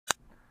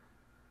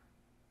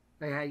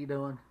Hey, how you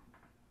doing?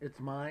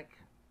 It's Mike.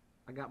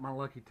 I got my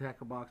lucky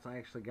tackle box. I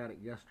actually got it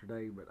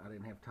yesterday, but I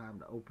didn't have time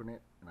to open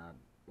it, and I'd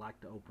like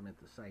to open it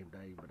the same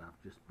day, but I've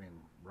just been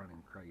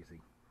running crazy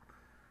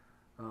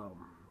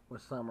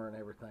with summer and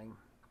everything.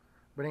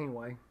 But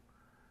anyway,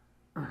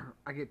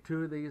 I get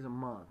two of these a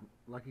month,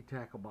 lucky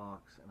tackle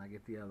box, and I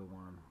get the other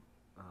one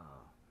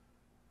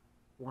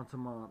once a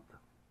month.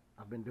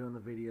 I've been doing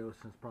the videos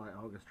since probably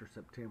August or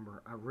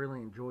September. I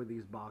really enjoy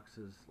these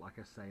boxes. Like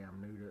I say,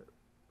 I'm new to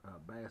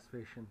bass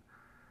fishing.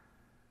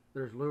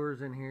 There's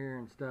lures in here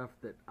and stuff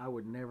that I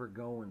would never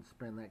go and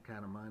spend that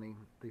kind of money.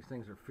 These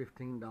things are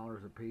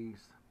 $15 a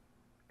piece,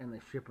 and they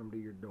ship them to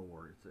your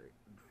door. It's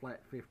a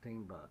flat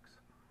 15 bucks.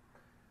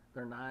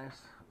 They're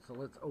nice, so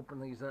let's open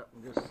these up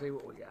and just see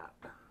what we got.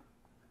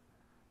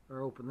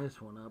 Or open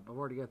this one up. I've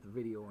already got the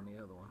video on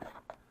the other one.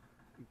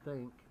 You'd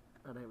think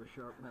I'd have a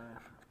sharp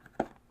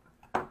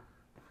knife.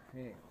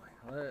 Anyway,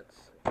 let's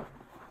see.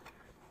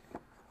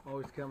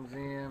 Always comes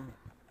in.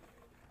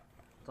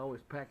 It's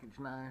always packaged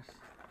nice.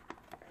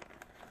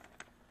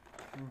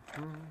 Let's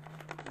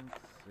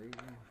see.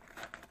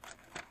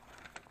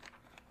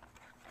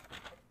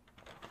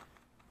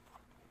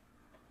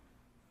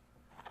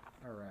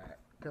 Alright,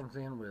 comes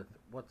in with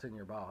what's in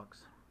your box.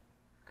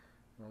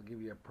 And I'll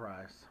give you a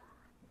price.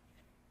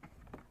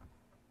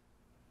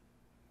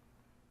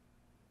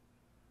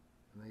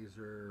 And these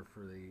are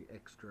for the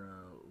extra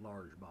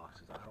large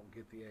boxes. I don't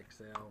get the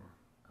XL. I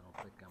don't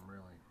think I'm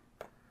really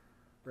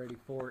ready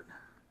for it.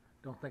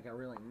 Don't think I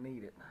really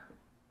need it.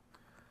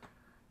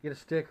 Get a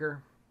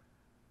sticker.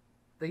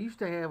 They used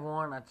to have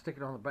one, I'd stick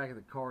it on the back of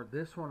the card.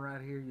 This one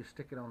right here, you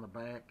stick it on the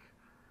back,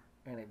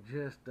 and it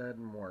just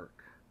doesn't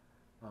work.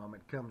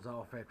 It comes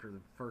off after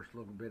the first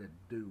little bit of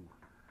dew.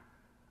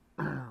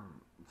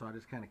 So I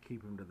just kind of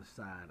keep them to the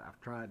side. I've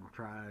tried and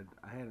tried.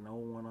 I had an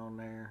old one on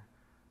there.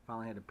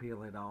 Finally had to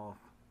peel it off.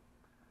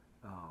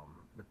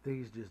 But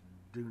these just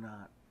do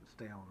not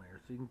stay on there.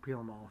 So you can peel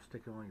them off,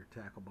 stick it on your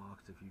tackle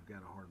box if you've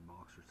got a hard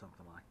box or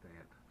something like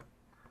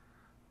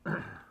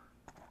that.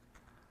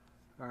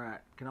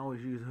 Alright, can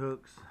always use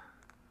hooks.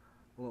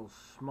 A little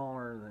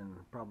smaller than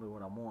probably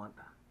what I want.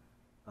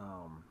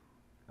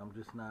 I'm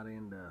just not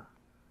into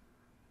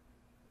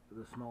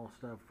the small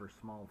stuff for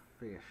small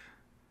fish.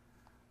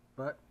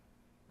 But,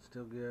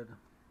 still good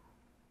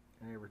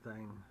and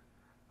everything.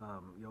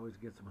 You always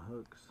get some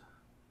hooks.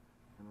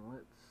 And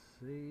let's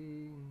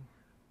see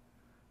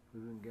if we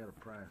even got a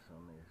price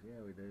on this.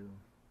 Yeah, we do.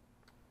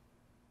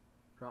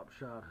 Drop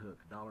shot hook,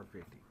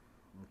 $1.50.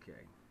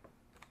 Okay.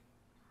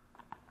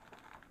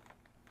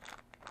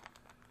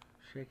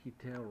 Shaky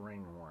tail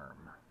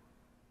ringworm.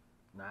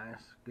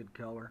 Nice, good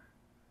color.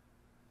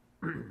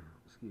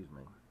 Excuse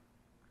me.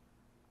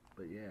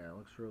 But yeah, it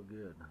looks real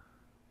good.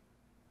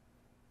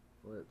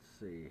 Let's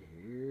see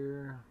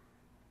here.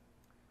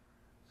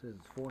 It says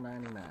it's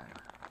 $4.99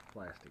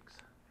 plastics.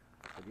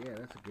 But yeah,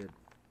 that's a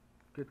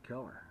good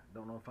color.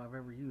 Don't know if I've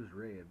ever used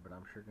red, but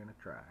I'm sure gonna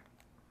try.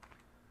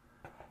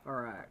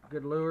 Alright,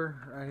 good lure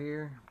right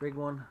here. Big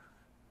one.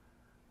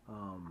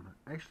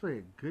 Actually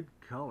a good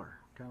color.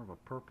 Kind of a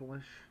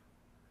purplish.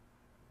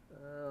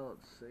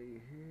 Let's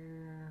see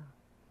here.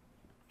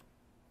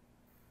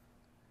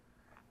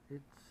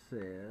 It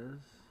says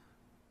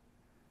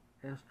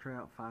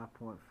S-Trout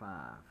 5.5.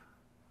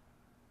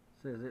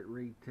 Says it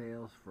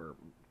retails for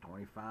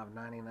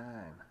 $25.99,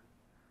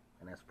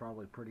 and that's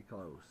probably pretty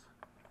close.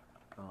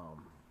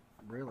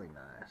 Really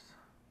nice.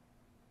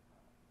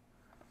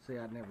 See,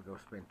 I'd never go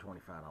spend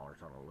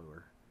 $25 on a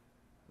lure.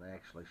 They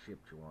actually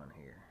shipped you one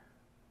here.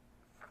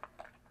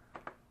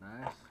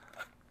 Nice.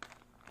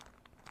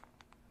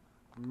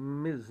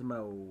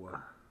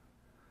 Mismo.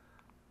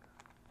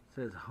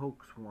 Says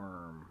hoax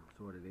worm. That's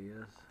what it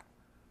is.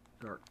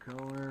 Dark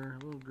color,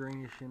 a little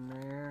greenish in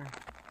there.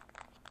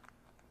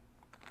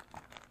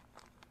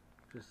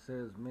 Just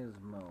says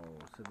Mismo.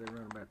 So they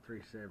run about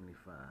 $3.75.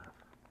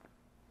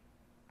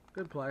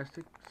 Good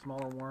plastic,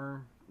 smaller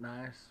worm,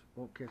 nice.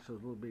 Won't catch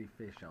those little bitty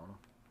fish on them.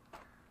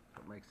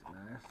 That makes it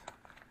nice.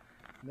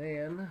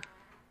 Then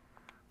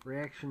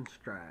Reaction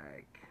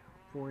Strike,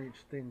 4-inch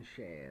thin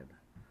shad.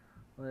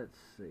 Let's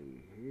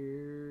see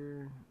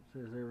here. It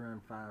says they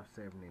run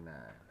 $5.79.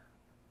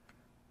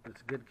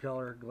 It's a good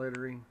color,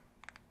 glittery.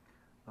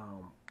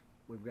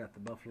 We've got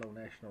the Buffalo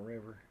National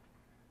River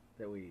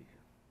that we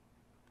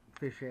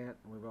fish at.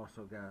 We've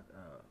also got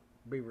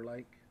Beaver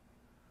Lake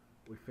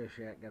we fish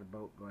at. Got a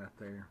boat, go out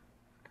there.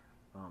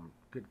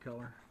 Good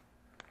color.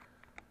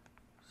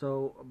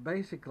 So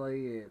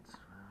basically it's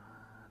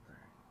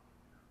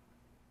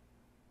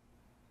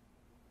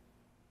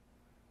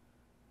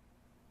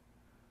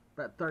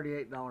about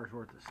 $38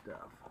 worth of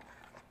stuff.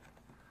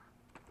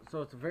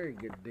 So it's a very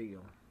good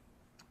deal.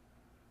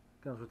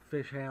 Comes with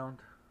fish hound,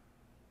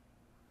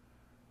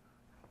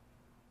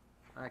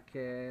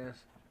 iCast.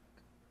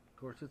 Of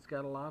course, it's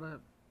got a lot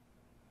of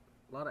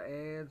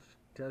ads.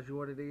 Tells you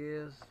what it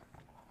is.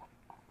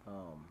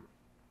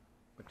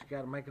 But you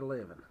got to make a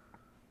living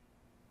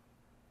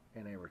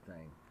and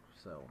everything.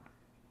 So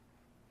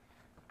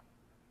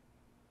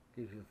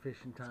gives you the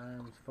fishing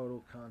times,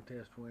 photo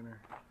contest winner.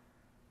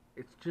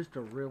 it's just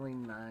a really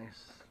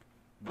nice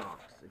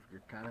box if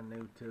you're kind of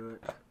new to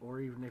it, or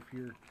even if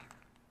you're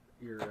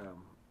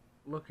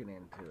looking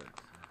into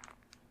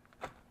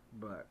it.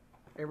 But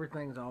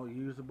everything's all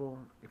usable.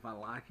 If I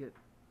like it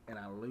and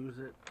I lose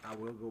it, I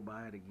will go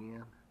buy it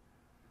again.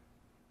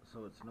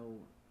 So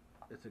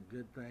it's a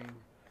good thing.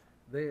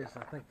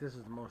 I think this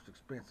is the most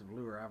expensive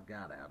lure I've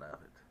got out of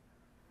it.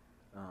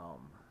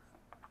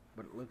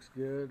 But it looks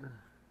good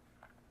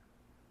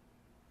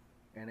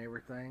and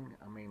everything.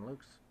 I mean,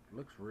 looks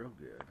real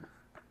good.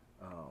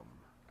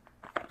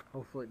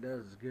 Hopefully it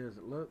does as good as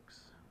it looks.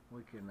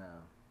 We can,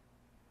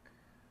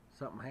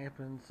 something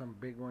happens, some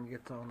big one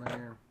gets on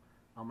there,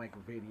 I'll make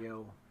a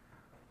video.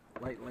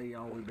 Lately,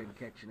 all we've been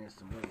catching is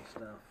some little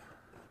stuff,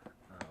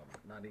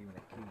 not even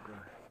a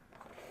keeper,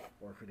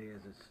 or if it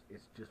is,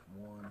 it's just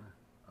one.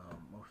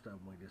 Most of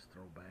them we just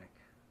throw back,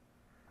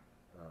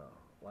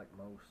 like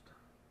most.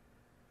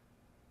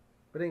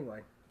 But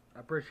anyway, I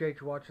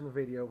appreciate you watching the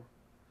video,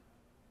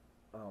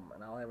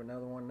 and I'll have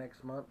another one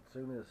next month as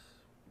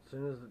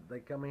soon as they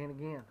come in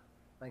again.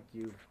 Thank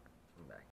you. Bye.